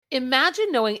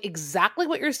Imagine knowing exactly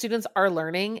what your students are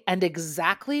learning and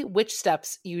exactly which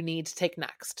steps you need to take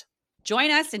next. Join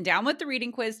us in Down with the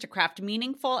Reading Quiz to craft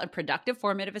meaningful and productive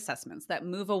formative assessments that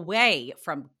move away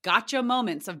from gotcha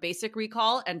moments of basic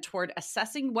recall and toward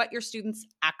assessing what your students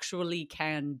actually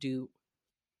can do.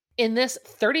 In this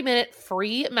 30-minute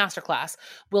free masterclass,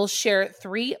 we'll share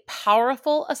 3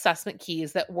 powerful assessment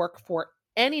keys that work for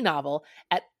any novel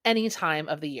at any time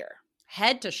of the year.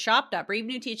 Head to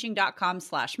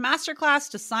shop.bravenewteaching.com/masterclass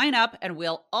to sign up, and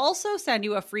we'll also send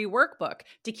you a free workbook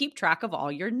to keep track of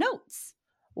all your notes.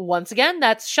 Once again,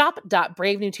 that's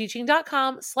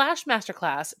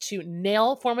shop.bravenewteaching.com/masterclass to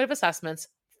nail formative assessments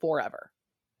forever.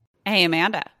 Hey,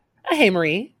 Amanda. Hey,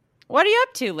 Marie. What are you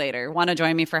up to later? Want to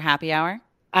join me for happy hour?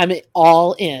 I'm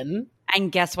all in. And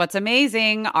guess what's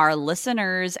amazing? Our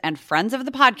listeners and friends of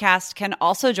the podcast can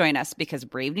also join us because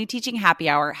Brave New Teaching Happy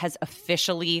Hour has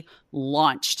officially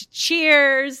launched.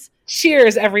 Cheers!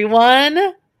 Cheers, everyone.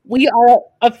 We are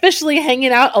officially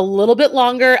hanging out a little bit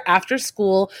longer after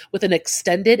school with an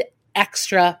extended,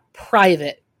 extra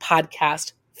private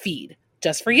podcast feed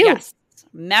just for you. Yes.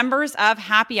 Members of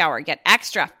Happy Hour get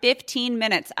extra 15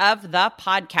 minutes of the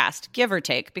podcast, give or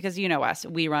take, because you know us,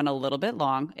 we run a little bit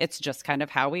long. It's just kind of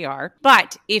how we are.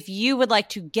 But if you would like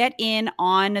to get in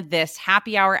on this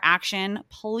Happy Hour action,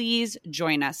 please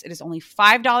join us. It is only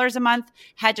 $5 a month.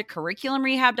 Head to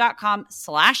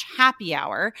curriculumrehab.com/happy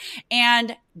hour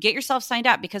and get yourself signed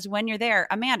up, because when you're there,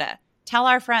 Amanda, tell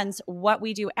our friends what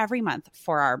we do every month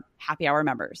for our Happy Hour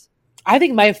members. I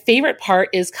think my favorite part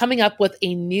is coming up with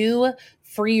a new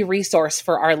free resource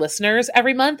for our listeners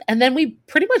every month. And then we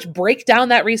pretty much break down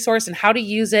that resource and how to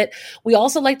use it. We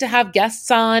also like to have guests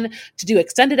on to do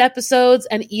extended episodes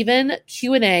and even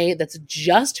Q&A that's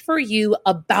just for you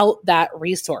about that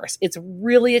resource. It's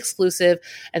really exclusive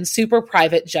and super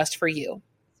private just for you.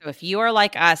 So if you are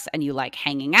like us and you like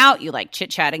hanging out, you like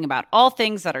chit-chatting about all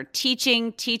things that are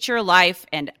teaching, teacher life,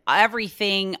 and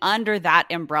everything under that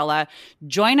umbrella,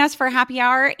 join us for Happy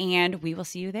Hour and we will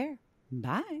see you there.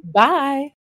 Bye.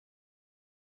 Bye.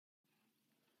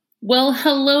 Well,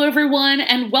 hello, everyone,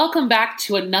 and welcome back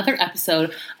to another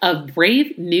episode of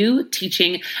Brave New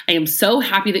Teaching. I am so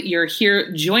happy that you're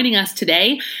here joining us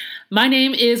today. My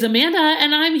name is Amanda,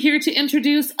 and I'm here to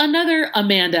introduce another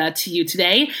Amanda to you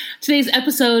today. Today's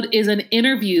episode is an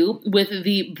interview with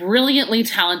the brilliantly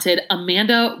talented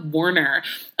Amanda Warner.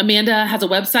 Amanda has a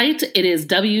website. It is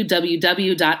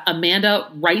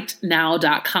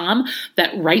www.amandawritenow.com.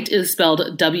 That Write is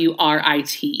spelled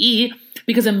W-R-I-T-E,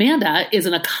 because Amanda is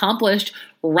an accomplished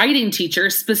writing teacher,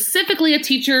 specifically a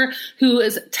teacher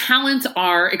whose talents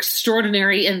are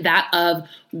extraordinary in that of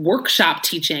workshop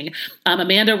teaching.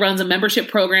 Amanda runs a membership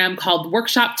program called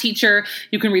Workshop Teacher.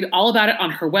 You can read all about it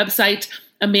on her website.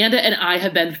 Amanda and I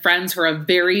have been friends for a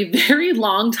very, very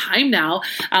long time now.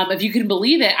 If you can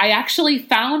believe it, I actually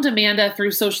found Amanda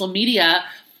through social media.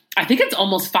 I think it's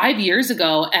almost 5 years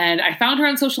ago, and I found her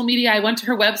on social media. I went to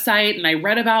her website and I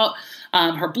read about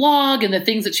her blog and the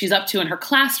things that she's up to in her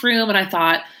classroom. And I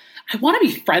thought, I want to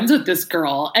be friends with this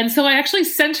girl. And so I actually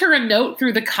sent her a note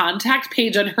through the contact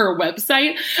page on her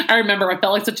website. I remember I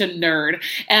felt like such a nerd.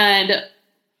 And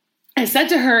I said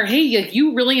to her, hey,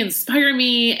 you really inspire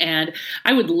me, and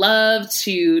I would love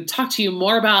to talk to you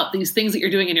more about these things that you're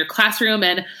doing in your classroom.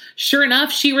 And sure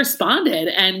enough, she responded,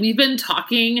 and we've been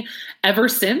talking ever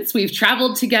since. We've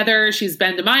traveled together. She's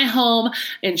been to my home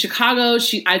in Chicago.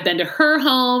 I've been to her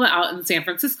home out in the San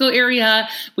Francisco area.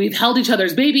 We've held each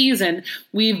other's babies, and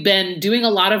we've been doing a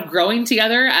lot of growing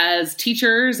together as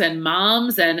teachers and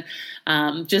moms, and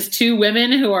just two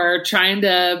women who are trying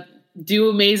to do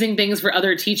amazing things for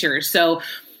other teachers. So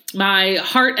my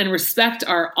heart and respect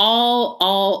are all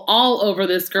over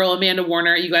this girl, Amanda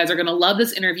Warner. You guys are going to love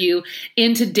this interview.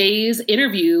 In today's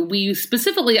interview, we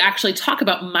specifically actually talk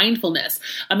about mindfulness.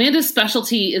 Amanda's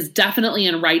specialty is definitely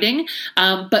in writing,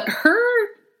 but her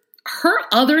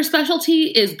other specialty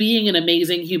is being an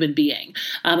amazing human being.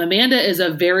 Amanda is a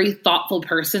very thoughtful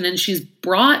person, and she's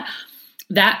brought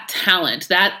that talent,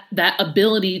 that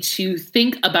ability to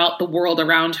think about the world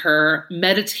around her,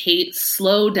 meditate,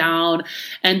 slow down,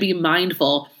 and be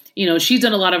mindful. You know, she's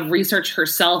done a lot of research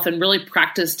herself and really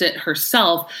practiced it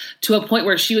herself to a point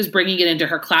where she was bringing it into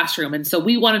her classroom. And so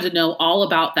we wanted to know all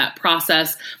about that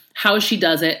process, how she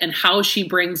does it, and how she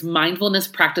brings mindfulness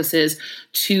practices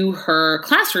to her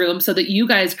classroom so that you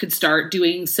guys could start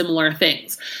doing similar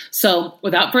things. So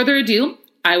without further ado,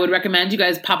 I would recommend you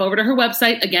guys pop over to her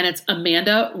website. Again, it's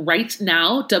Amanda Write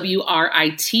Now,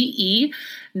 WRITE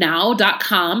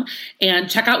now.com and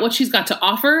check out what she's got to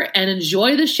offer and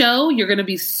enjoy the show. You're going to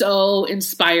be so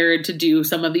inspired to do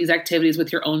some of these activities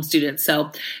with your own students.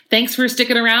 So thanks for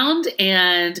sticking around.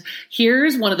 And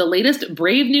here's one of the latest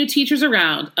brave new teachers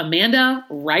around, Amanda,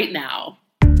 right now.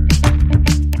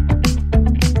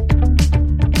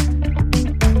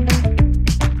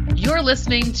 You're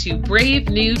listening to Brave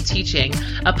New Teaching,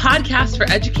 a podcast for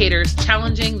educators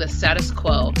challenging the status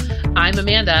quo. I'm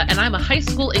Amanda, and I'm a high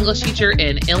school English teacher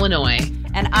in Illinois.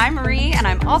 And I'm Marie, and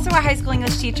I'm also a high school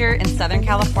English teacher in Southern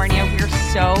California. We're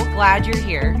so glad you're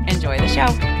here. Enjoy the show.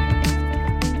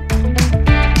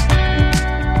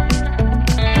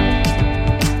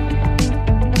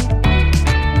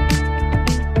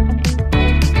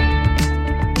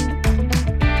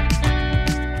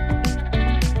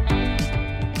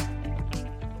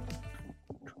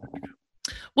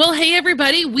 Well, hey,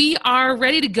 everybody, we are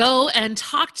ready to go and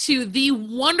talk to the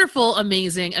wonderful,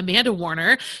 amazing Amanda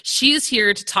Warner. She is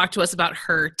here to talk to us about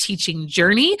her teaching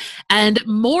journey. And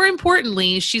more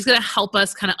importantly, she's going to help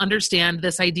us kind of understand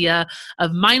this idea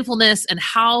of mindfulness and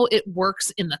how it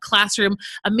works in the classroom.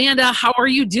 Amanda, how are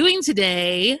you doing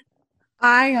today?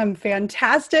 I am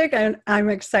fantastic, and I'm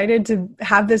excited to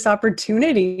have this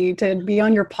opportunity to be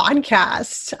on your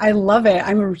podcast. I love it.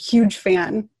 I'm a huge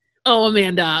fan. Oh,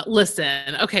 Amanda,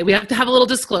 listen. Okay, we have to have a little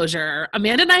disclosure.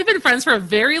 Amanda and I have been friends for a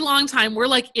very long time. We're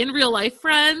like in real life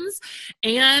friends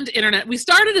and internet. We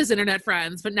started as internet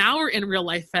friends, but now we're in real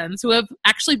life friends who have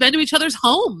actually been to each other's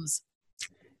homes.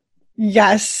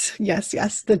 Yes.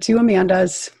 The two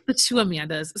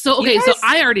Amandas. So, okay, so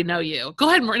I already know you. Go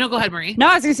ahead, Marie. No, go ahead, Marie. No,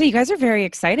 I was going to say, you guys are very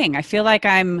exciting. I feel like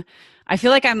I'm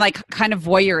like kind of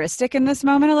voyeuristic in this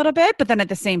moment a little bit, but then at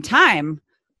the same time,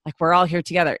 like we're all here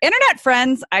together. Internet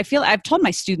friends, I've told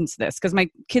my students this because my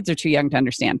kids are too young to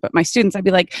understand, but my students, I'd be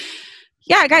like,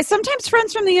 yeah, guys, sometimes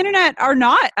friends from the internet are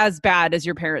not as bad as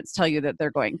your parents tell you that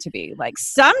they're going to be. Like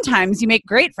sometimes you make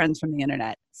great friends from the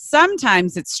internet.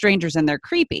 Sometimes it's strangers and they're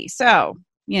creepy. So,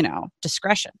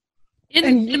 discretion.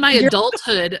 In my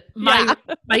adulthood, my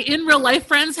in real life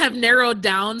friends have narrowed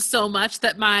down so much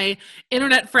that my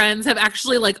internet friends have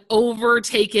actually like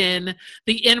overtaken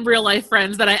the in real life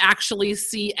friends that I actually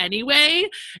see anyway.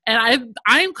 And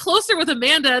I'm closer with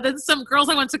Amanda than some girls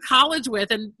I went to college with.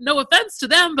 And no offense to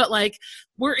them, but like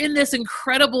we're in this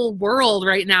incredible world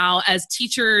right now as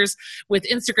teachers with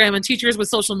Instagram and teachers with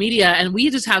social media. And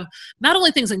we just have not only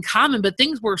things in common, but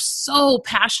things we're so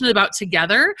passionate about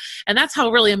together. And that's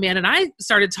how really Amanda and I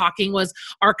started talking, was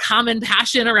our common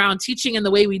passion around teaching and the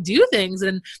way we do things.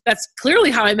 And that's clearly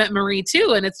how I met Marie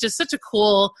too. And it's just such a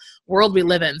cool world we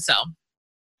live in. So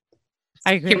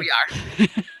I agree. Here we are.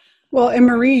 Well, and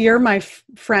Marie, you're my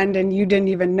friend and you didn't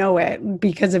even know it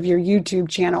because of your YouTube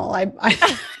channel.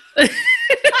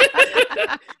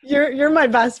 You're my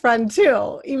best friend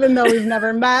too, even though we've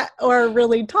never met or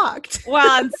really talked.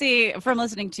 Well, and see, from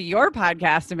listening to your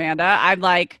podcast, Amanda, I'm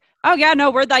like, oh yeah,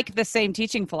 no, we're like the same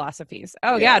teaching philosophies.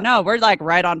 Oh yeah, no, we're like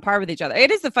right on par with each other.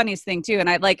 It is the funniest thing too. And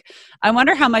I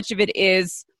wonder how much of it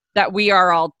is that we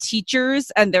are all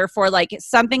teachers, and therefore like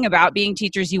something about being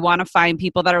teachers, you want to find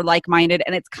people that are like-minded,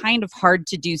 and it's kind of hard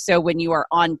to do so when you are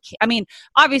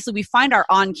obviously we find our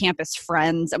on-campus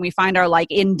friends and we find our like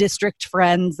in-district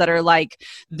friends that are like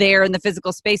there in the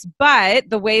physical space, but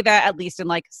the way that at least in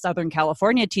like Southern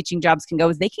California teaching jobs can go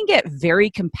is they can get very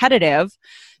competitive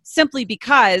simply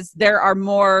because there are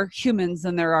more humans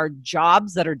than there are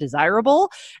jobs that are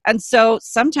desirable. And so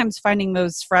sometimes finding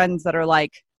those friends that are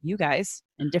like you guys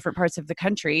in different parts of the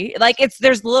country, like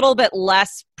there's a little bit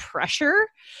less pressure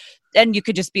and you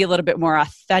could just be a little bit more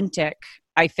authentic,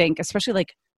 I think, especially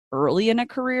like early in a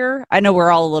career. I know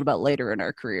we're all a little bit later in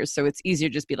our careers, so it's easier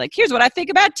to just be like, here's what I think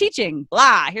about teaching,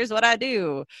 blah, here's what I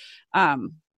do.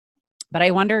 But I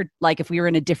wonder, like, if we were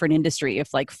in a different industry,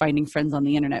 if like finding friends on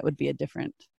the internet would be a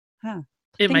different,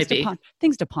 It might be.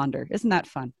 Things to ponder. Isn't that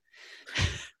fun?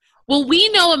 Well, we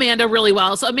know Amanda really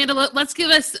well. So Amanda, let's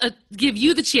give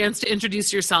you the chance to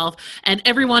introduce yourself, and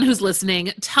everyone who's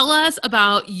listening, tell us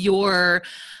about your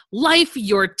life,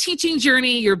 your teaching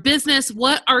journey, your business.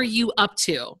 What are you up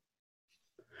to?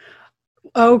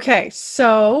 Okay.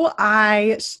 So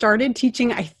I started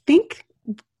teaching, I think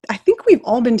we've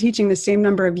all been teaching the same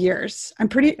number of years.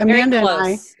 Amanda and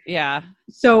I. Yeah.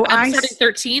 So I'm starting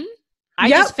 13. I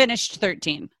just finished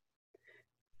 13.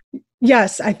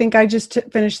 Yes, I think I just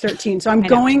finished 13. So I'm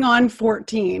going on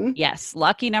 14. Yes.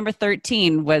 Lucky number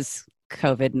 13 was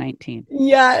COVID-19.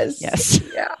 Yes.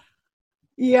 Yeah.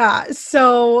 Yeah.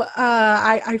 So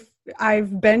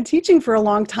I've been teaching for a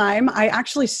long time. I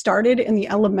actually started in the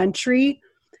elementary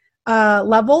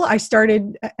level. I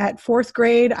started at 4th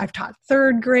grade. I've taught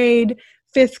 3rd grade,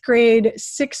 fifth grade,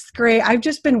 sixth grade. I've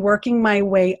just been working my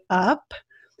way up.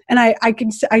 And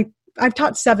I've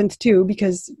taught seventh too,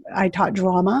 because I taught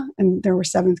drama and there were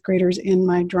seventh graders in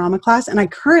my drama class. And I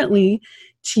currently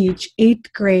teach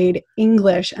eighth grade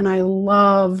English, and I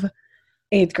love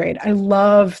eighth grade. I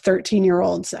love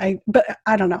 13-year-olds. But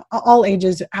I don't know. All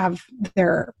ages have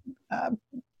their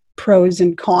pros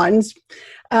and cons.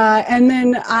 And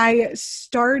then I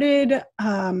started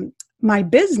my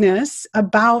business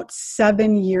about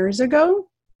 7 years ago.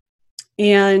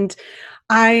 And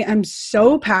I am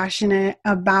so passionate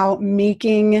about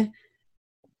making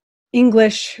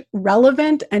English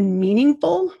relevant and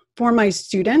meaningful for my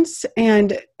students,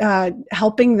 and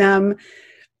helping them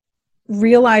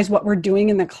realize what we're doing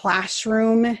in the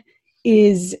classroom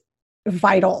is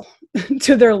vital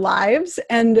to their lives.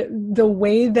 And the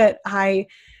way that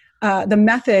the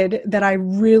method that I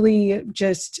really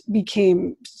just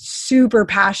became super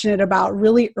passionate about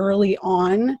really early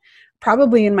on,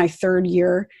 probably in my third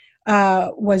year,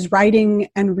 was writing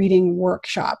and reading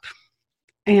workshop.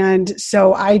 And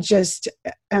so I just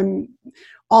am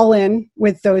all in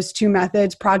with those two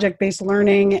methods, project-based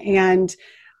learning and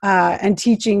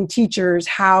teaching teachers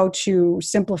how to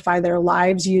simplify their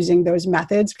lives using those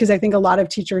methods, because I think a lot of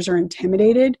teachers are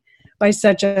intimidated by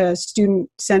such a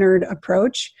student-centered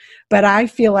approach. But I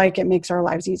feel like it makes our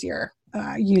lives easier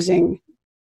using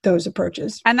those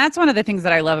approaches. And that's one of the things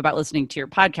that I love about listening to your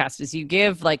podcast is you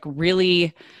give like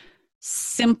really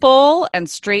simple and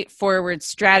straightforward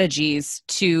strategies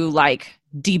to like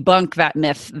debunk that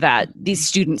myth that these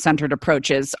student-centered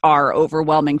approaches are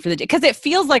overwhelming for the day, because it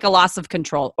feels like a loss of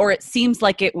control, or it seems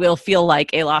like it will feel like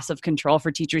a loss of control for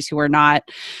teachers who are not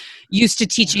used to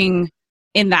teaching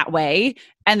in that way.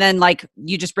 And then like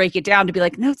you just break it down to be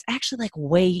like, no, it's actually like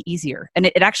way easier. And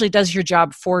it actually does your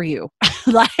job for you.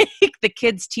 Like the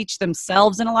kids teach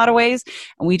themselves in a lot of ways,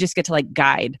 and we just get to like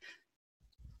guide.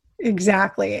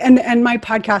 Exactly. And my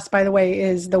podcast, by the way,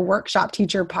 is the Workshop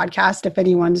Teacher Podcast, if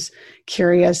anyone's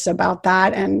curious about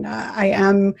that. And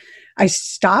I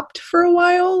stopped for a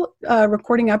while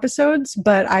recording episodes,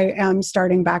 but I am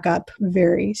starting back up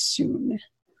very soon.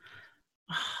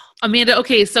 Amanda,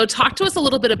 okay, so talk to us a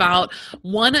little bit about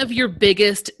one of your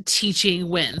biggest teaching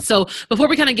wins. So before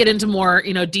we kind of get into more,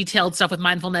 detailed stuff with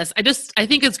mindfulness, I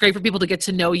think it's great for people to get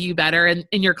to know you better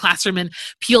in your classroom and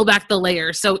peel back the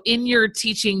layers. So in your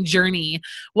teaching journey,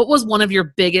 what was one of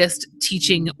your biggest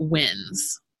teaching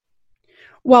wins?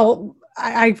 Well,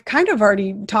 I've kind of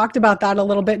already talked about that a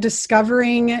little bit,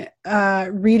 discovering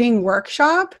reading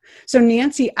workshop. So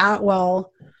Nancy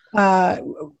Atwell, I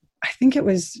think it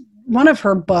was one of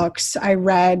her books I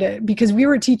read, because we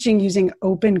were teaching using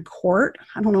Open Court.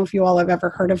 I don't know if you all have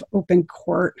ever heard of Open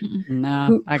Court.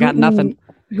 No, I got nothing.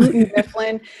 Houghton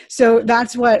Mifflin. So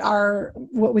that's what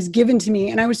was given to me.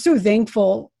 And I was so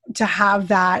thankful to have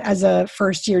that as a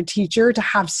first year teacher, to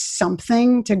have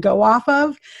something to go off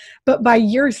of. But by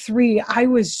year 3, I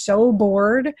was so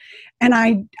bored, and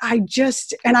I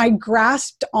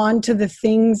grasped onto the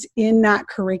things in that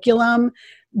curriculum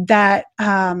that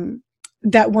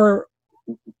were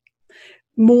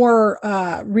more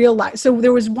real life. So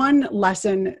there was one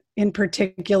lesson in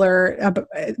particular.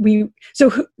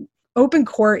 Open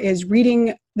Court is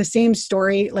reading the same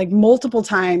story like multiple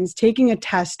times, taking a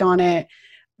test on it,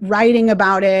 writing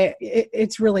about it.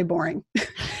 It's really boring.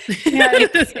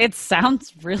 It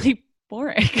sounds really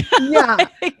boring. Yeah.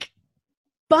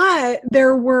 But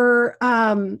there were,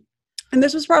 and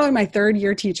this was probably my third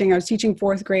year teaching. I was teaching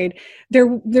fourth grade. There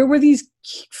were these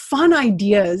fun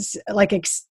ideas, like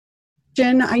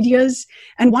extension ideas.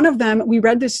 And one of them, we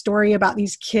read this story about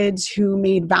these kids who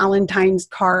made Valentine's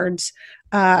cards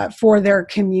for their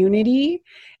community.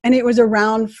 And it was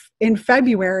around in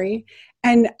February.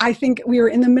 And I think we were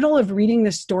in the middle of reading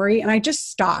the story, and I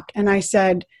just stopped and I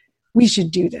said, we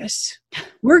should do this.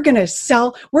 We're going to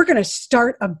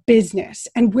start a business,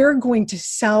 and we're going to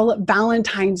sell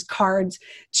Valentine's cards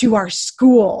to our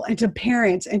school and to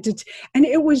parents and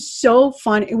it was so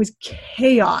fun. It was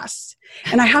chaos.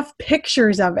 And I have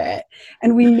pictures of it,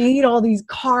 and we made all these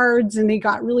cards, and they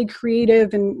got really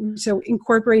creative. And so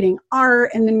incorporating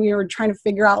art, and then we were trying to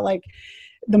figure out like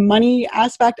the money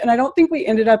aspect. And I don't think we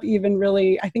ended up even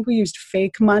really, I think we used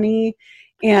fake money.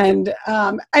 And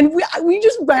we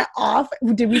just went off.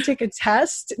 Did we take a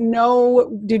test?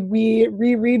 No. Did we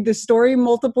reread the story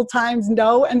multiple times?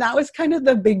 No. And that was kind of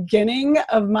the beginning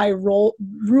of my rule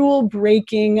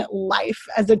breaking life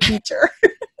as a teacher.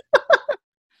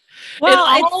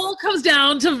 Well, it all comes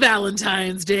down to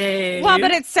Valentine's Day. Well, but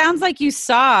it sounds like you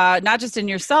saw, not just in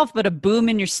yourself, but a boom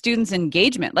in your students'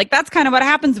 engagement. Like that's kind of what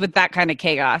happens with that kind of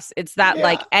chaos. It's that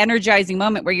like energizing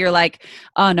moment where you're like,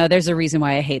 oh no, there's a reason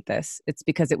why I hate this. It's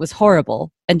because it was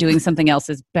horrible and doing something else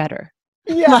is better.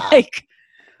 Yeah. Like,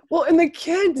 well, and the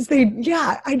kids,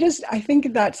 I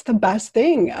think that's the best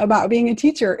thing about being a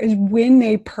teacher is when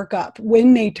they perk up,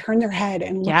 when they turn their head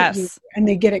and look at you and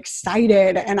they get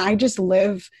excited. And I just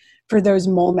live for those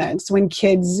moments when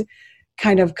kids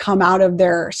kind of come out of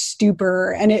their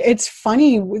stupor. And it's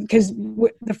funny because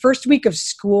the first week of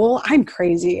school, I'm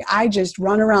crazy. I just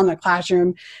run around the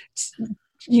classroom,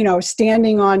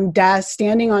 standing on desks,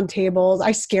 standing on tables.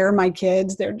 I scare my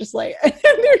kids. They're just like,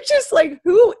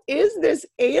 who is this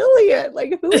alien?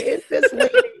 Like, who is this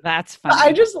lady? That's funny.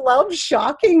 I just love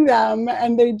shocking them.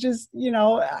 And they just,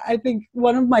 I think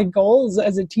one of my goals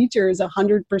as a teacher is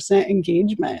 100%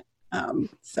 engagement.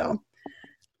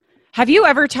 Have you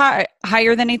ever taught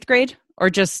higher than 8th grade or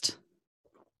just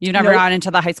you've never gone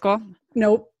into the high school?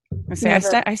 Nope.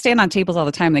 I stand on tables all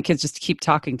the time. The kids just keep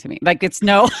talking to me. Like it's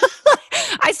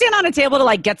I stand on a table to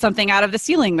like get something out of the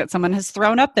ceiling that someone has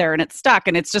thrown up there and it's stuck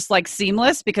and it's just like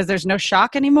seamless because there's no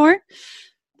shock anymore.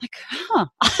 Like,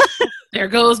 There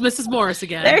goes Mrs. Morris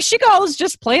again. There she goes,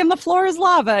 just playing the floor is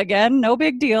lava again. No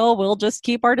big deal. We'll just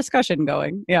keep our discussion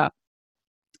going. Yeah.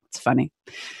 It's funny.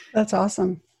 That's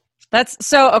awesome.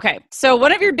 Okay. So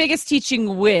one of your biggest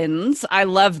teaching wins, I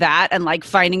love that. And like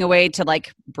finding a way to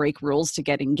like break rules to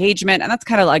get engagement. And that's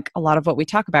kind of like a lot of what we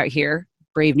talk about here.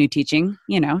 Brave new teaching,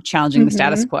 challenging the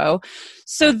status quo.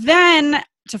 So then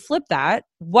to flip that,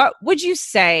 what would you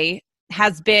say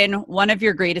has been one of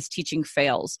your greatest teaching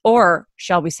fails? Or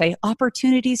shall we say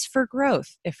opportunities for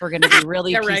growth if we're going to be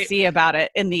really PC about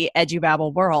it in the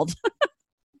edubabble world?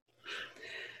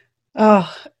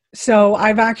 So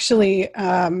I've actually,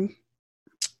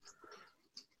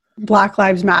 Black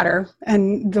Lives Matter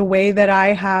and the way that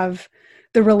I have,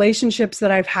 the relationships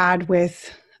that I've had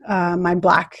with my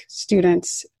Black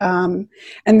students. And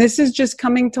this is just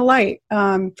coming to light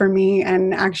for me.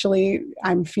 And actually,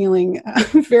 I'm feeling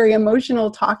very emotional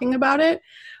talking about it.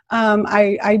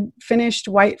 I finished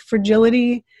White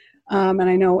Fragility. And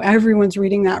I know everyone's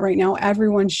reading that right now.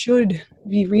 Everyone should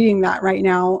be reading that right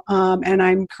now. And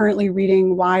I'm currently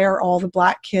reading Why Are All the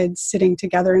Black Kids Sitting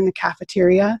Together in the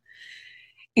Cafeteria?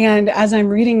 And as I'm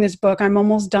reading this book, I'm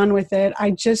almost done with it.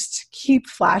 I just keep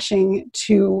flashing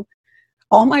to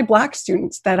all my Black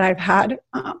students that I've had.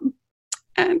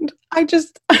 And I'm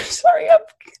sorry,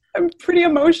 I'm pretty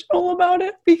emotional about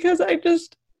it because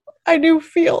I do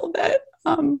feel that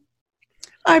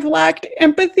I've lacked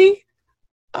empathy.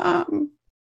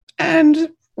 And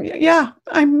yeah,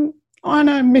 I'm on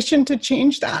a mission to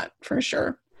change that for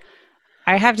sure.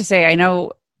 I have to say, I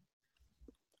know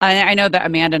that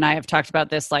Amanda and I have talked about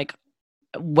this, like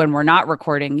when we're not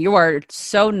recording, you are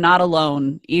so not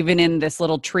alone, even in this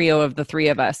little trio of the three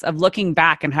of us, of looking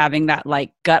back and having that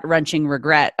like gut wrenching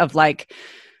regret of like,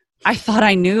 I thought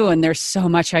I knew and there's so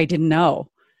much I didn't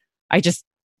know. I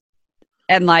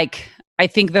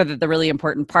think that the really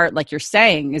important part, like you're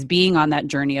saying, is being on that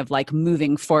journey of like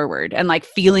moving forward and like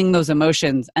feeling those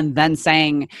emotions and then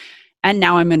saying, and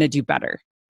now I'm going to do better.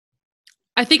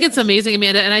 I think it's amazing,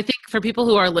 Amanda. And I think for people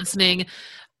who are listening,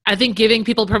 I think giving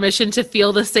people permission to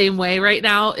feel the same way right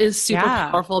now is super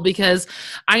powerful because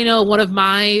I know one of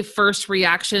my first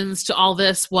reactions to all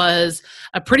this was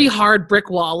a pretty hard brick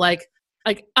wall.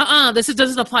 This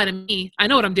doesn't apply to me. I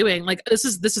know what I'm doing. Like, this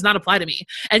does not apply to me.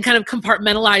 And kind of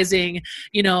compartmentalizing,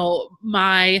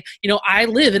 I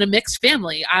live in a mixed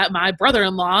family. My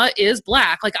brother-in-law is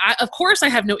Black. Of course I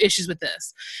have no issues with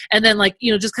this. And then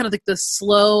just kind of like the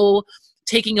slow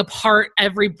taking apart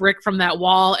every brick from that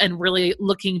wall and really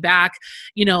looking back,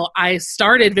 I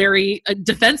started very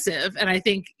defensive. And I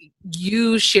think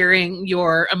you sharing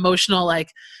your emotional,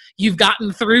 you've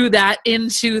gotten through that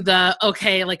into the,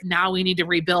 okay, now we need to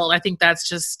rebuild. I think that's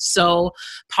just so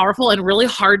powerful and really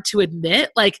hard to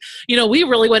admit. We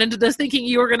really went into this thinking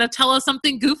you were going to tell us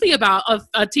something goofy about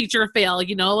a teacher fail,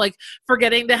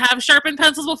 forgetting to have sharpened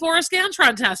pencils before a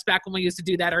Scantron test back when we used to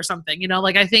do that or something,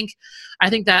 I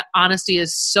think that honesty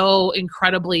is so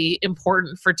incredibly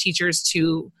important for teachers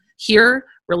to hear,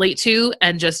 relate to,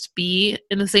 and just be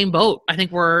in the same boat. I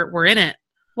think we're in it.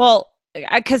 Well,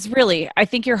 because really, I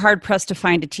think you're hard pressed to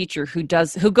find a teacher who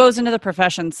goes into the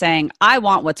profession saying, I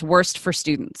want what's worst for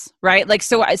students, right?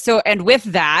 And with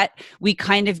that, we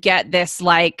kind of get this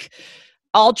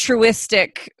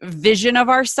altruistic vision of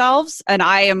ourselves. And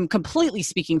I am completely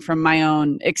speaking from my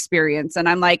own experience. And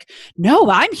I'm like, no,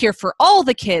 I'm here for all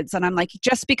the kids. And I'm like,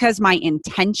 just because my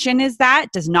intention is that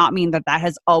does not mean that that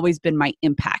has always been my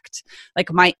impact.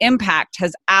 Like my impact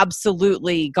has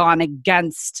absolutely gone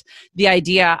against the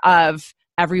idea of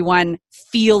everyone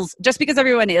feels, just because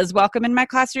everyone is welcome in my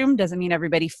classroom doesn't mean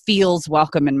everybody feels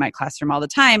welcome in my classroom all the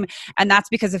time. And that's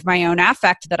because of my own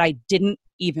affect that I didn't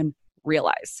even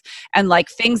realize. And like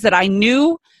things that I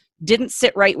knew didn't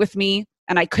sit right with me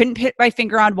and I couldn't put my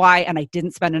finger on why, and I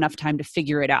didn't spend enough time to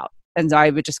figure it out. And so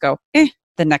I would just go,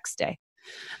 the next day.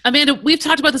 Amanda, we've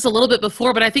talked about this a little bit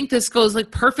before, but I think this goes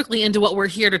like perfectly into what we're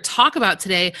here to talk about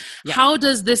today. Yeah. How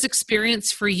does this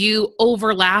experience for you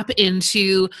overlap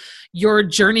into your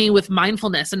journey with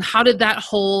mindfulness? And how did that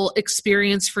whole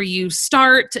experience for you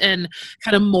start and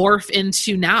kind of morph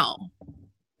into now?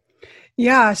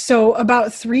 Yeah. So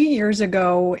about 3 years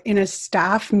ago in a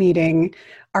staff meeting,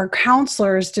 our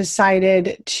counselors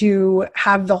decided to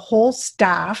have the whole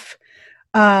staff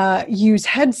use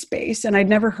Headspace. And I'd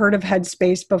never heard of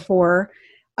Headspace before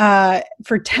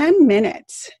for 10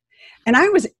 minutes. And I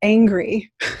was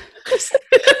angry.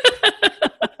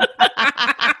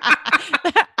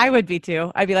 I would be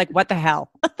too. I'd be like, what the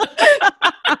hell?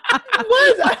 I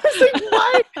was like,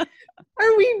 why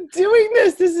are we doing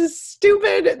this? This is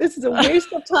stupid. This is a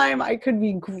waste of time. I could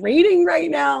be grading right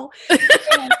now.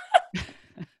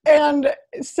 And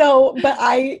so, but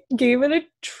I gave it a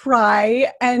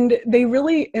try, and they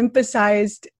really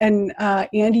emphasized, and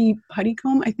Andy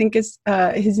Puttycomb, I think is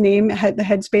his name, the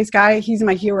Headspace guy. He's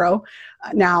my hero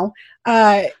now.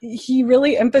 He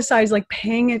really emphasized like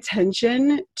paying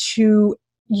attention to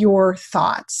your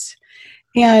thoughts.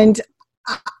 And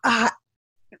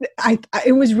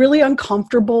it was really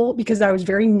uncomfortable because I was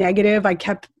very negative.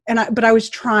 But I was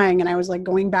trying, and I was like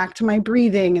going back to my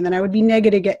breathing, and then I would be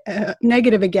negative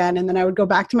again. And then I would go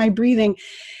back to my breathing.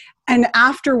 And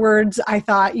afterwards I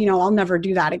thought, I'll never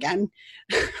do that again.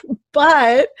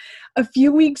 But a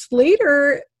few weeks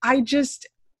later, I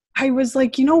was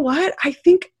like, you know what? I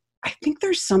think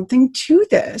there's something to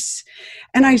this.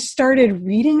 And I started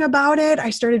reading about it. I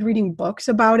started reading books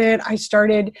about it. I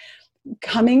started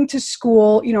coming to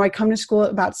school. I come to school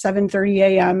at about 7:30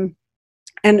 a.m.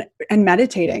 and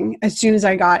meditating as soon as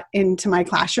I got into my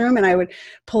classroom. And I would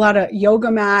pull out a yoga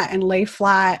mat and lay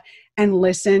flat and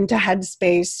listen to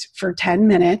Headspace for 10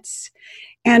 minutes.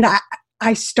 And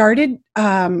I started,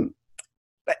 a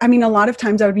lot of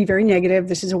times I would be very negative.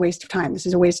 This is a waste of time. This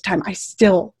is a waste of time. I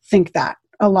still think that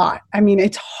a lot.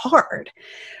 It's hard.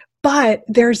 But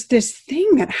there's this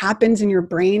thing that happens in your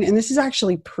brain, and this is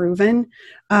actually proven,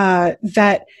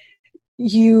 that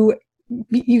you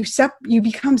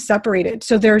become separated.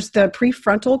 So there's the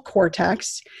prefrontal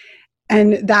cortex,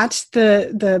 and that's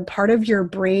the part of your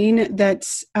brain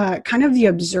that's kind of the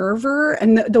observer,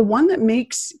 and the one that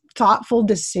makes thoughtful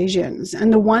decisions,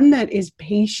 and the one that is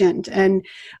patient, and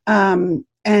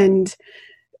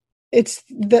it's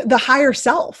the higher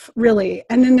self, really.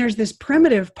 And then there's this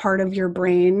primitive part of your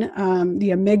brain,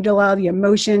 the amygdala, the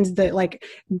emotions, the like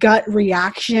gut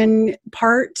reaction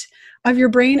part of your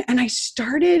brain. And I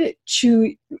started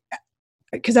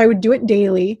because I would do it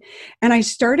daily, and I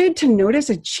started to notice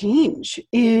a change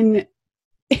in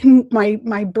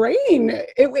my brain.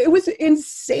 It was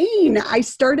insane. I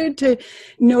started to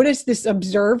notice this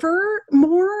observer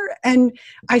more, and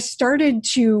I started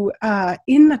to,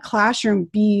 in the classroom,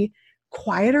 be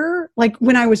quieter. Like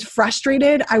when I was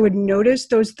frustrated, I would notice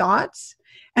those thoughts,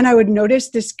 and I would notice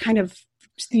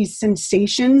these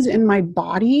sensations in my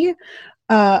body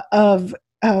of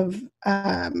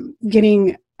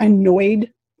getting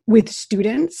annoyed with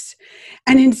students.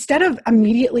 And instead of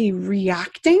immediately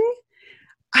reacting,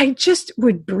 I just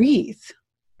would breathe.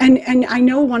 And I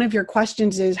know one of your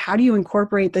questions is, how do you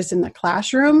incorporate this in the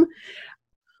classroom?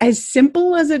 As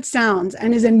simple as it sounds,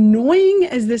 and as annoying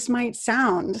as this might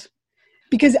sound,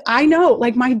 because I know,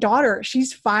 like my daughter,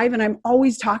 she's 5, and I'm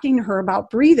always talking to her about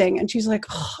breathing, and she's like,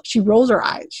 she rolls her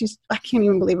eyes. I can't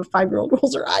even believe a 5-year-old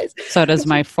rolls her eyes. So does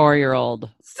my 4-year-old.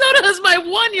 So does my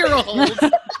 1-year-old.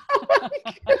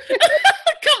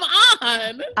 Come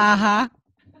on. Uh-huh.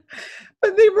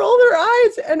 But they roll their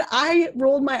eyes, and I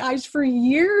rolled my eyes for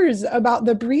years about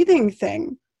the breathing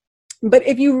thing. But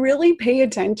if you really pay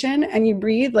attention and you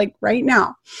breathe, like right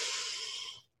now,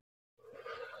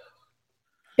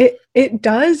 it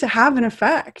does have an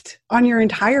effect on your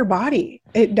entire body.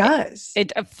 It does.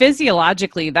 It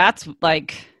physiologically, that's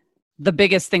like the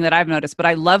biggest thing that I've noticed. But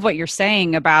I love what you're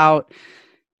saying about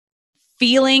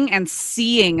feeling and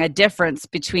seeing a difference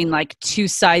between like two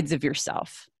sides of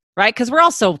yourself. right? Because we're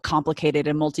all so complicated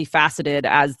and multifaceted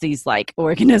as these like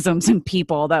organisms and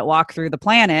people that walk through the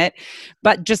planet.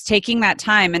 But just taking that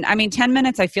time, and I mean, 10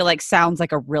 minutes, I feel like sounds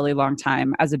like a really long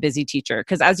time as a busy teacher.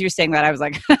 Because as you're saying that, I was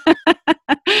like,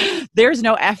 there's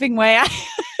no effing way I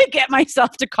get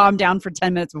myself to calm down for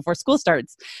 10 minutes before school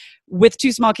starts. With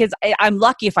two small kids, I'm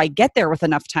lucky if I get there with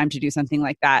enough time to do something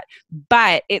like that.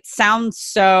 But it sounds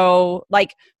so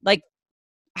like,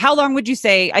 how long would you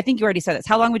say, I think you already said this,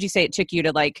 how long would you say it took you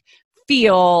to like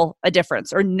feel a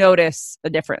difference or notice a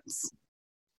difference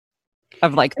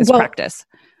of like this practice?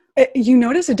 You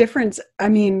notice a difference, I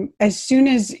mean, as soon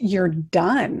as you're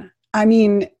done. I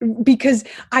mean, because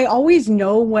I always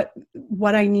know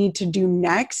what I need to do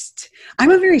next.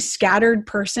 I'm a very scattered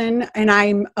person and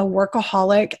I'm a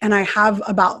workaholic and I have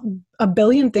about a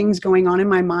billion things going on in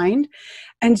my mind.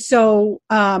 And so,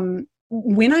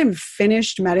 when I'm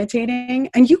finished meditating,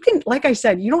 and you can, like I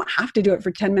said, you don't have to do it for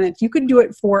 10 minutes. You could do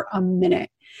it for a minute.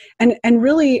 And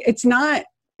really it's not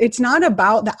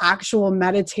about the actual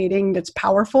meditating that's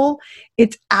powerful.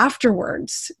 It's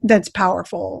afterwards that's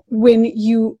powerful when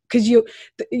because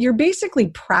you're basically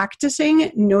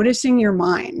practicing noticing your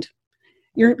mind.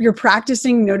 You're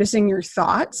practicing noticing your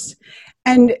thoughts.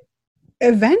 And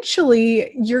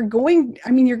eventually you're going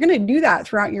to do that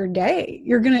throughout your day.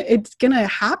 It's going to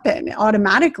happen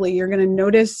automatically. You're going to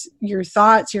notice your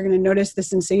thoughts. You're going to notice the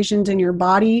sensations in your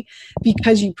body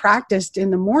because you practiced in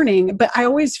the morning. But I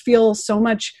always feel so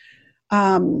much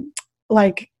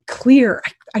like clear.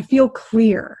 I feel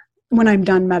clear when I'm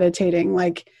done meditating.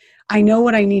 Like I know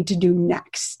what I need to do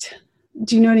next.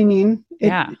 Do you know what I mean?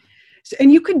 Yeah.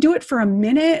 And you could do it for a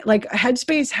minute. Like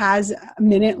Headspace has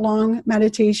minute-long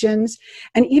meditations.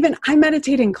 And even I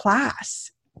meditate in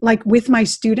class, like with my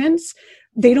students.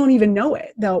 They don't even know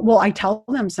it though. Well, I tell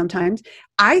them sometimes.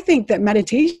 I think that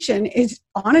meditation is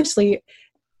honestly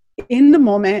in the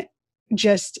moment,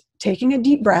 just taking a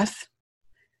deep breath,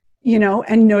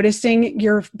 and noticing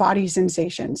your body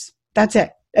sensations. That's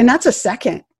it. And that's a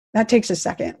second. That takes a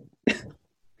second.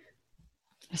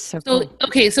 So cool.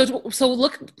 Okay. So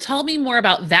tell me more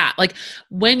about that. Like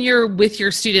when you're with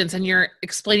your students and you're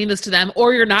explaining this to them,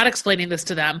 or you're not explaining this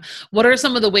to them, what are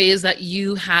some of the ways that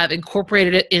you have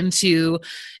incorporated it into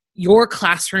your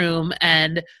classroom?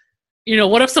 And,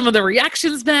 what have some of the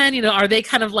reactions been? Are they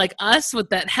kind of like us with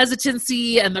that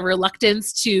hesitancy and the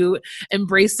reluctance to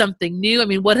embrace something new? I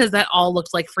mean, what has that all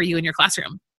looked like for you in your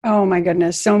classroom? Oh my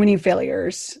goodness. So many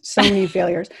failures.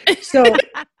 So,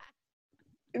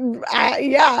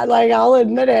 I'll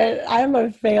admit it. I'm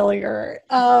a failure.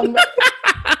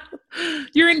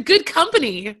 You're in good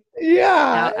company.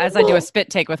 Yeah. As I do a spit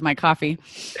take with my coffee.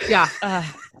 Yeah.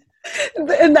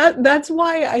 And that's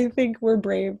why I think we're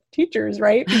brave teachers,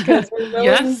 right? Because we're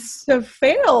willing to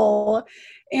fail.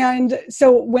 And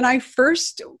so when I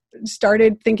first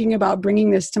started thinking about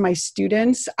bringing this to my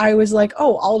students, I was like,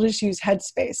 I'll just use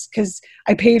Headspace because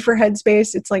I pay for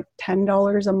Headspace. It's like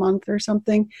 $10 a month or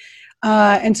something.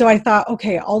 And so I thought,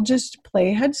 okay, I'll just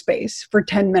play Headspace for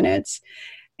 10 minutes.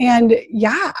 And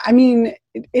yeah, I mean,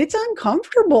 it's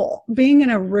uncomfortable being in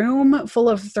a room full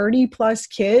of 30 plus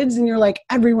kids and you're like,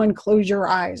 everyone close your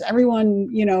eyes, everyone,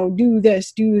 do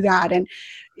this, do that. And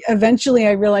eventually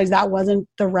I realized that wasn't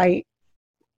the right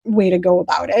way to go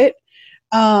about it.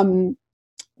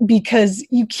 Because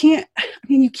you can't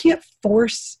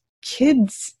force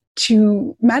kids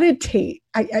to meditate.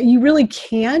 You really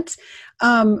can't.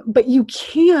 But you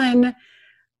can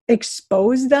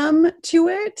expose them to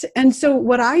it. And so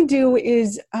what I do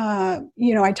is,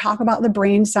 I talk about the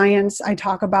brain science. I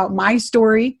talk about my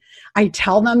story. I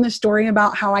tell them the story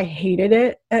about how I hated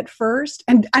it at first.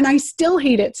 And I still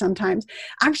hate it sometimes.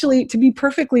 Actually, to be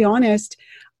perfectly honest,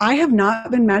 I have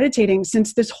not been meditating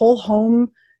since this whole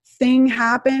home thing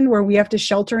happened where we have to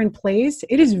shelter in place.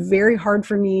 It is very hard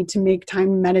for me to make time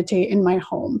to meditate in my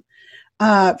home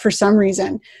for some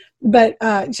reason. But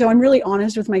so I'm really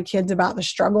honest with my kids about the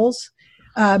struggles,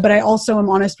 but I also am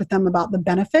honest with them about the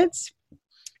benefits.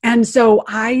 And so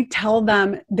I tell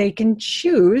them they can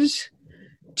choose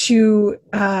to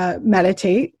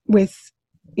meditate with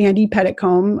Andy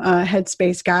Petitcombe,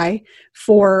 Headspace guy,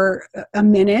 for a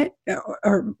minute,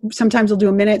 or sometimes they'll do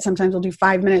a minute, sometimes they'll do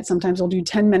 5 minutes, sometimes they'll do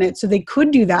 10 minutes. So they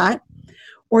could do that,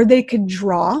 or they could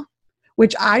draw,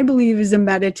 which I believe is a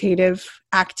meditative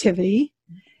activity.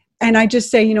 And I just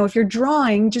say, if you're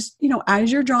drawing, just,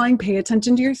 as you're drawing, pay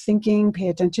attention to your thinking, pay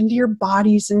attention to your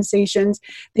body sensations.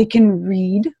 They can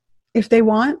read if they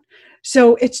want.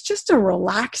 So it's just a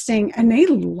relaxing, and they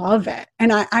love it.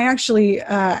 And I actually,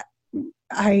 I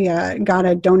got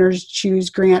a Donors Choose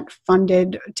grant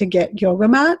funded to get yoga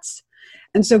mats.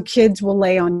 And so kids will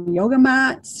lay on yoga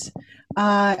mats.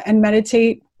 and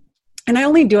meditate. And I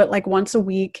only do it like once a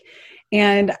week.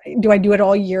 And do I do it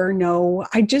all year? No,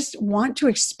 I just want to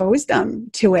expose them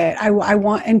to it. I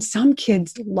want, and some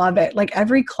kids love it. Like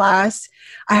every class,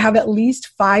 I have at least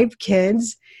 5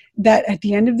 kids that at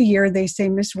the end of the year, they say,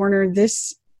 Miss Werner,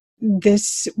 this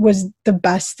was the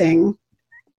best thing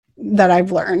that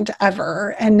I've learned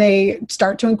ever. And they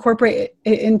start to incorporate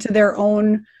it into their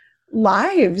own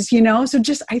lives, So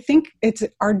just, I think it's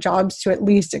our jobs to at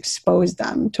least expose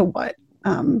them to what,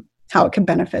 how it can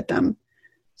benefit them.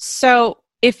 So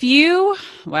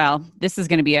this is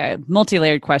going to be a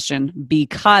multi-layered question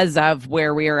because of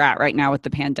where we are at right now with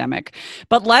the pandemic.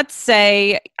 But let's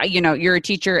say, you're a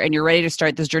teacher and you're ready to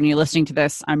start this journey, listening to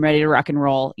this. I'm ready to rock and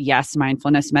roll. Yes,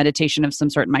 mindfulness, meditation of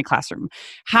some sort in my classroom.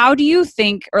 How do you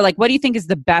think, or what do you think is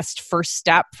the best first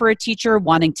step for a teacher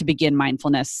wanting to begin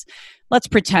mindfulness? Let's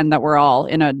pretend that we're all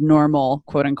in a normal,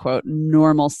 quote unquote,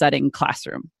 normal setting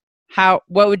classroom.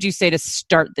 What would you say to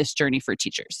start this journey for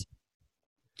teachers?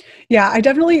 Yeah, I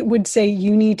definitely would say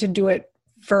you need to do it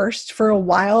first for a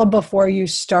while before you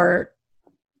start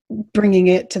bringing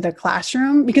it to the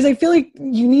classroom, because I feel like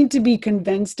you need to be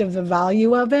convinced of the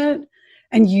value of it,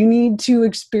 and you need to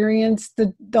experience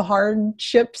the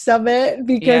hardships of it,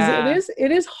 because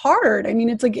it is hard. I mean,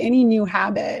 it's like any new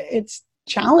habit. It's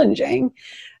challenging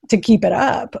to keep it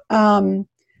up.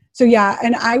 So yeah,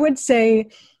 and I would say,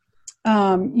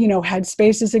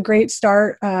 Headspace is a great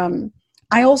start.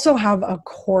 I also have a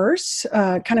course,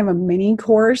 kind of a mini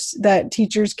course that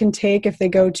teachers can take if they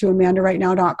go to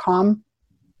amandarightnow.com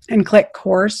and click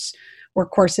course or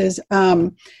courses.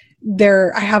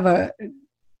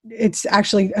 It's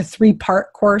actually a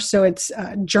 3-part course. So it's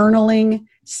journaling,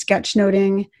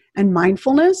 sketchnoting, and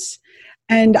mindfulness.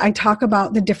 And I talk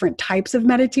about the different types of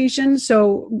meditation.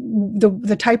 So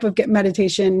the type of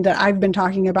meditation that I've been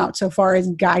talking about so far is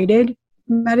guided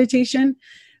meditation.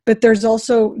 But there's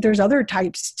other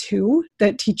types too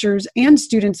that teachers and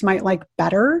students might like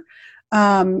better.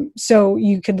 So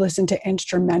you could listen to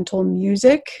instrumental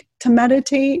music to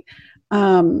meditate.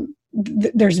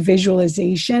 There's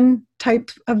visualization type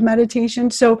of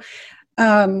meditation. So,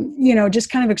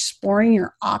 just kind of exploring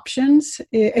your options.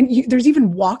 And there's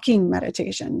even walking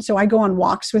meditation. So I go on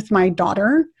walks with my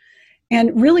daughter,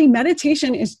 and really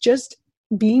meditation is just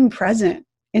being present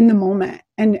in the moment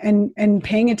and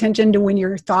paying attention to when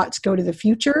your thoughts go to the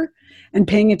future and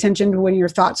paying attention to when your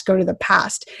thoughts go to the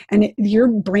past. And your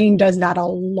brain does that a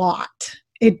lot.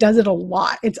 It does it a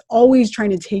lot. It's always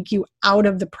trying to take you out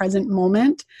of the present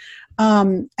moment.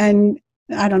 And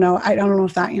I don't know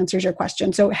if that answers your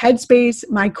question. So Headspace,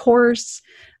 my course,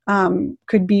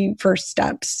 could be first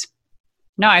steps.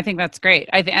 No, I think that's great.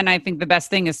 I think the best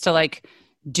thing is to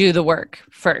do the work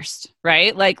first,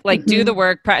 right? Mm-hmm. Do the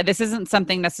work. This isn't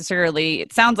something necessarily,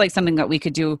 it sounds like something that we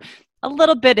could do a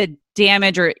little bit of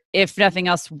damage, or if nothing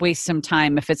else, waste some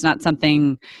time. If it's not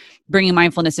something, bringing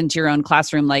mindfulness into your own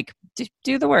classroom,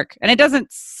 do the work. And it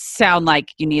doesn't sound like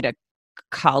you need a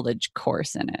college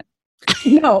course in it.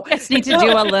 No. You just need to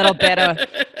do a little bit of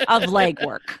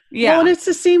legwork. Yeah. Well, and it's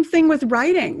the same thing with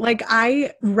writing.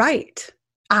 I write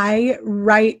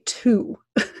too.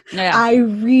 Yeah. I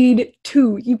read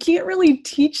too. You can't really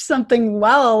teach something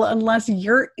well unless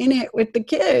you're in it with the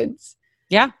kids.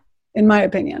 Yeah. In my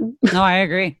opinion. No, I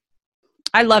agree.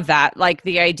 I love that.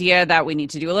 The idea that we need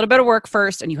to do a little bit of work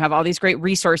first, and you have all these great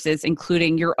resources,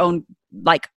 including your own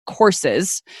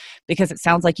courses, because it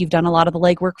sounds like you've done a lot of the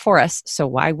legwork for us. So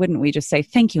why wouldn't we just say,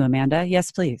 thank you, Amanda?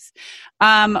 Yes, please.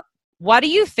 What do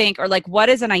you think, or what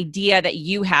is an idea that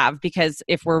you have? Because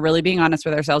if we're really being honest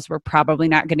with ourselves, we're probably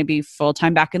not going to be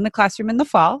full-time back in the classroom in the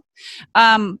fall.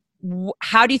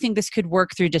 How do you think this could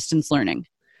work through distance learning?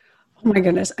 Oh my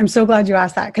goodness. I'm so glad you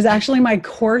asked that, because actually my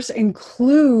course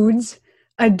includes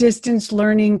a distance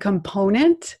learning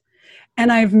component,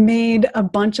 and I've made a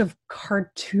bunch of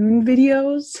cartoon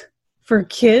videos for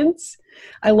kids.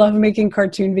 I love making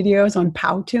cartoon videos on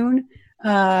Powtoon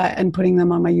and putting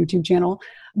them on my YouTube channel.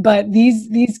 But these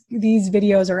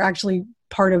videos are actually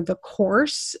part of the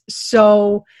course.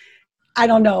 So I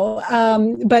don't know.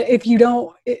 But if you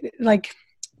don't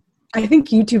I think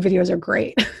YouTube videos are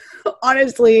great.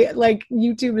 Honestly,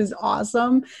 YouTube is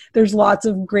awesome. There's lots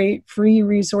of great free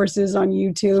resources on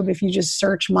YouTube. If you just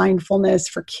search mindfulness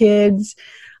for kids.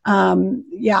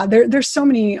 There's so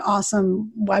many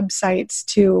awesome websites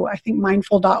too. I think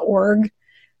mindful.org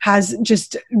has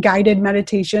just guided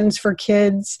meditations for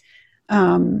kids.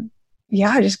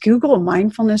 Just Google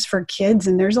mindfulness for kids,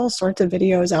 and there's all sorts of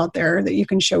videos out there that you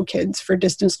can show kids for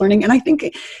distance learning. And I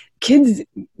think kids,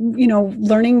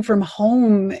 learning from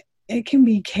home it can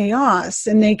be chaos,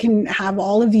 and they can have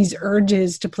all of these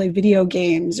urges to play video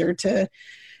games or to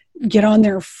get on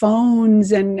their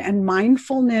phones, and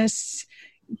mindfulness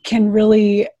can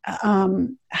really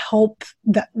help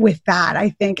with that,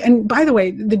 I think. And by the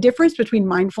way, the difference between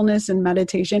mindfulness and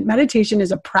meditation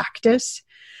is a practice,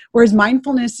 whereas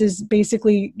mindfulness is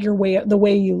basically the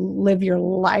way you live your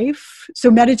life. So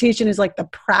meditation is like the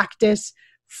practice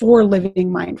for living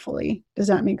mindfully. Does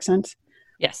that make sense?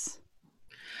 Yes.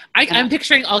 I'm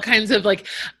picturing all kinds of like,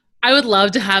 I would love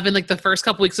to have in like the first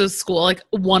couple weeks of school, like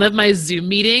one of my Zoom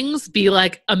meetings be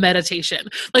like a meditation.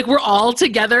 Like we're all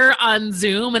together on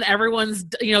Zoom and everyone's,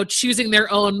 choosing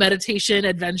their own meditation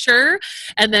adventure.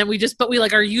 And then we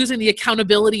like are using the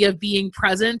accountability of being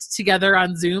present together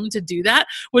on Zoom to do that.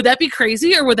 Would that be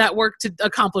crazy, or would that work to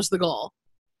accomplish the goal?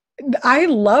 I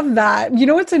love that. You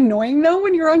know what's annoying though,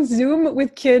 when you're on Zoom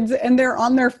with kids and they're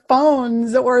on their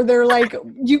phones, or they're like,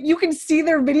 you can see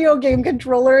their video game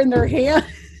controller in their hand.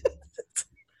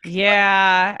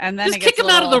 Yeah. And then just kick them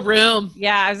out of the room.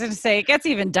 Yeah. I was going to say, it gets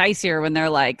even dicier when they're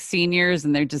like seniors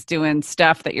and they're just doing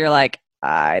stuff that you're like,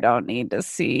 I don't need to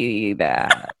see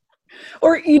that.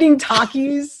 Or eating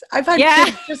Takis. I've had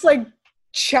kids just like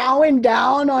chowing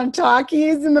down on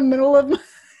Takis in the middle of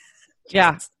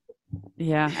Yeah.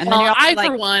 Yeah. And well,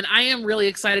 for one, I am really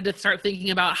excited to start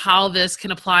thinking about how this can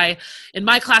apply in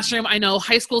my classroom. I know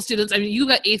high school students, I mean, you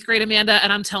got 8th grade, Amanda,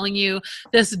 and I'm telling you,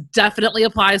 this definitely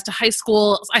applies to high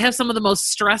school. I have some of the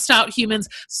most stressed out humans,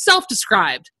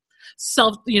 self-described.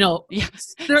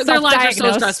 Their lives are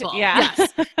so stressful. Yeah.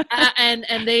 Yes.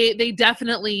 And they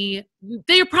definitely,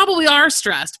 they probably are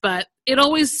stressed, but it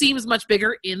always seems much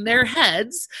bigger in their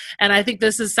heads. And I think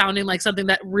this is sounding like something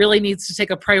that really needs to take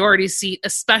a priority seat,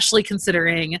 especially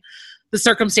considering the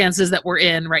circumstances that we're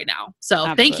in right now. So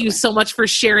Absolutely. Thank you so much for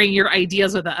sharing your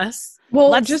ideas with us.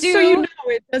 Well, so you know,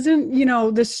 it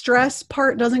doesn't, the stress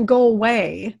part doesn't go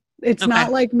away. It's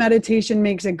not like meditation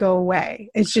makes it go away.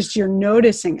 It's just you're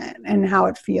noticing it and how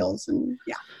it feels. And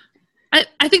yeah.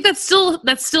 I think that's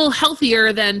still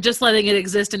healthier than just letting it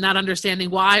exist and not understanding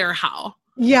why or how.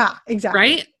 Yeah, exactly.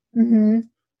 Right? Mm-hmm.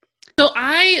 So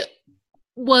I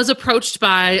was approached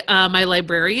by my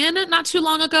librarian not too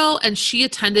long ago, and she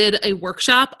attended a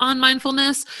workshop on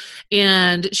mindfulness,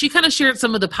 and she kind of shared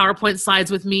some of the PowerPoint slides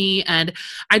with me. And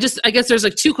I guess there's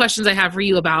like 2 questions I have for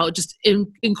you about just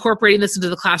incorporating this into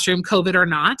the classroom, COVID or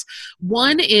not.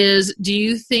 One is, do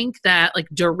you think that like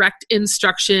direct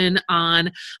instruction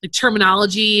on like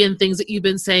terminology and things that you've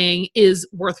been saying is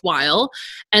worthwhile?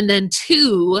 And then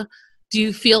 2, do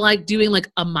you feel like doing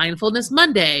like a mindfulness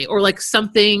Monday or like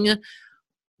something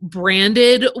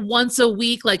branded once a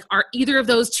week? Like, are either of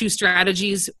those 2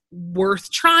 strategies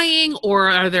worth trying, or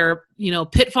are there,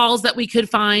 pitfalls that we could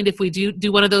find if we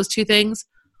do one of those 2 things?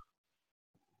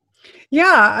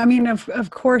 Yeah, I mean, of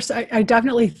course, I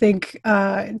definitely think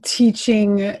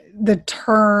teaching the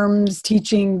terms,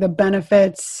 teaching the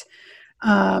benefits,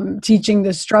 teaching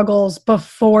the struggles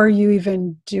before you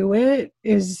even do it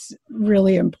is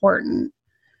really important.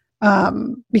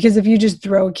 Because if you just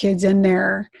throw kids in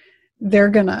there, they're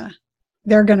gonna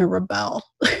rebel,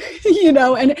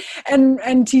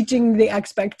 and teaching the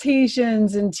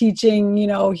expectations and teaching,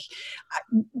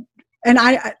 and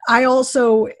I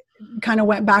also kind of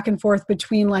went back and forth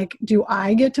between like, do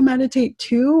I get to meditate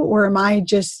too, or am I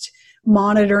just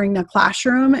monitoring the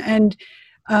classroom? And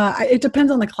it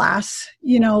depends on the class,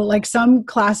 like some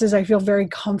classes I feel very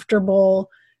comfortable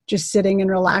just sitting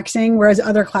and relaxing, whereas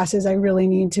other classes I really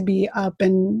need to be up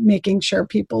and making sure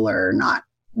people are not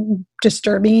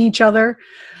disturbing each other.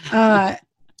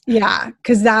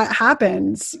 Because that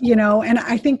happens, and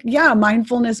I think,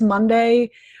 Mindfulness Monday,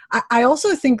 I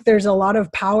also think there's a lot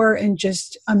of power in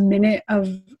just a minute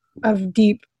of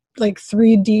deep, like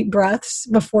 3 deep breaths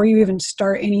before you even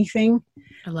start anything.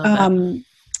 I love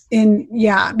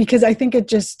that. Because I think it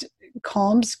just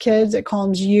calms kids, it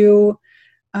calms you.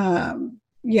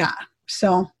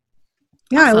 So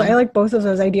yeah, I like both of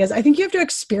those ideas. I think you have to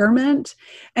experiment.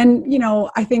 And,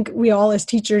 I think we all as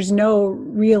teachers know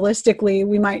realistically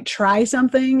we might try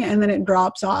something and then it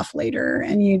drops off later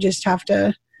and you just have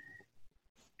to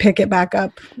pick it back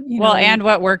up. And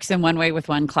what works in one way with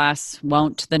one class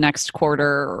won't the next quarter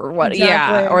or what?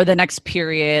 Exactly. Yeah. Or the next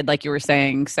period, like you were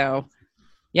saying. So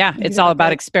yeah, it's all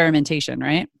about experimentation,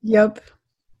 right? Yep.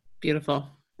 Beautiful.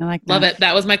 I like that. Love it.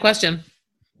 That was my question.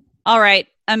 All right.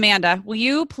 Amanda, will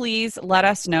you please let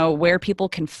us know where people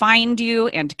can find you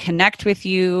and connect with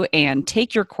you and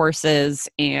take your courses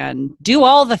and do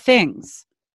all the things?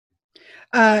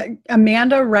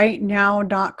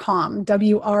 AmandaWriteNow.com,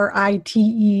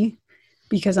 WRITE,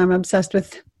 because I'm obsessed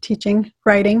with teaching,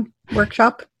 writing,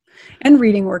 workshop. and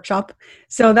reading workshop.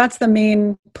 So that's the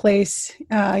main place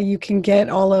you can get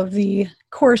all of the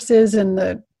courses and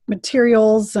the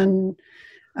materials, and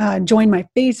join my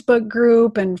Facebook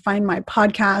group and find my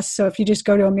podcast. So if you just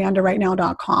go to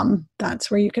amandarightnow.com, that's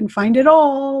where you can find it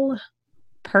all.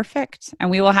 Perfect. And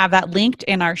we will have that linked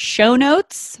in our show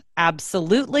notes.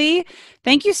 Absolutely.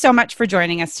 Thank you so much for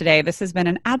joining us today. This has been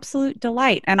an absolute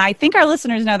delight. And I think our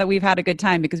listeners know that we've had a good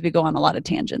time because we go on a lot of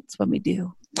tangents when we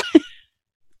do.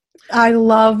 I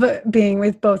love being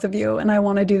with both of you, and I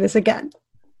want to do this again.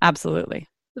 Absolutely.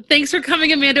 Thanks for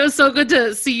coming, Amanda. It was so good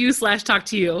to see you / talk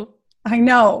to you. I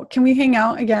know. Can we hang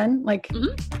out again? Like,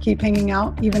 keep hanging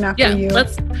out even after you?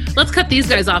 Let's cut these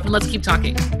guys off and let's keep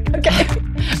talking. Okay.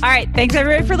 All right. Thanks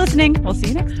everybody for listening. We'll see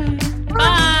you next time.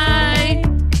 Bye.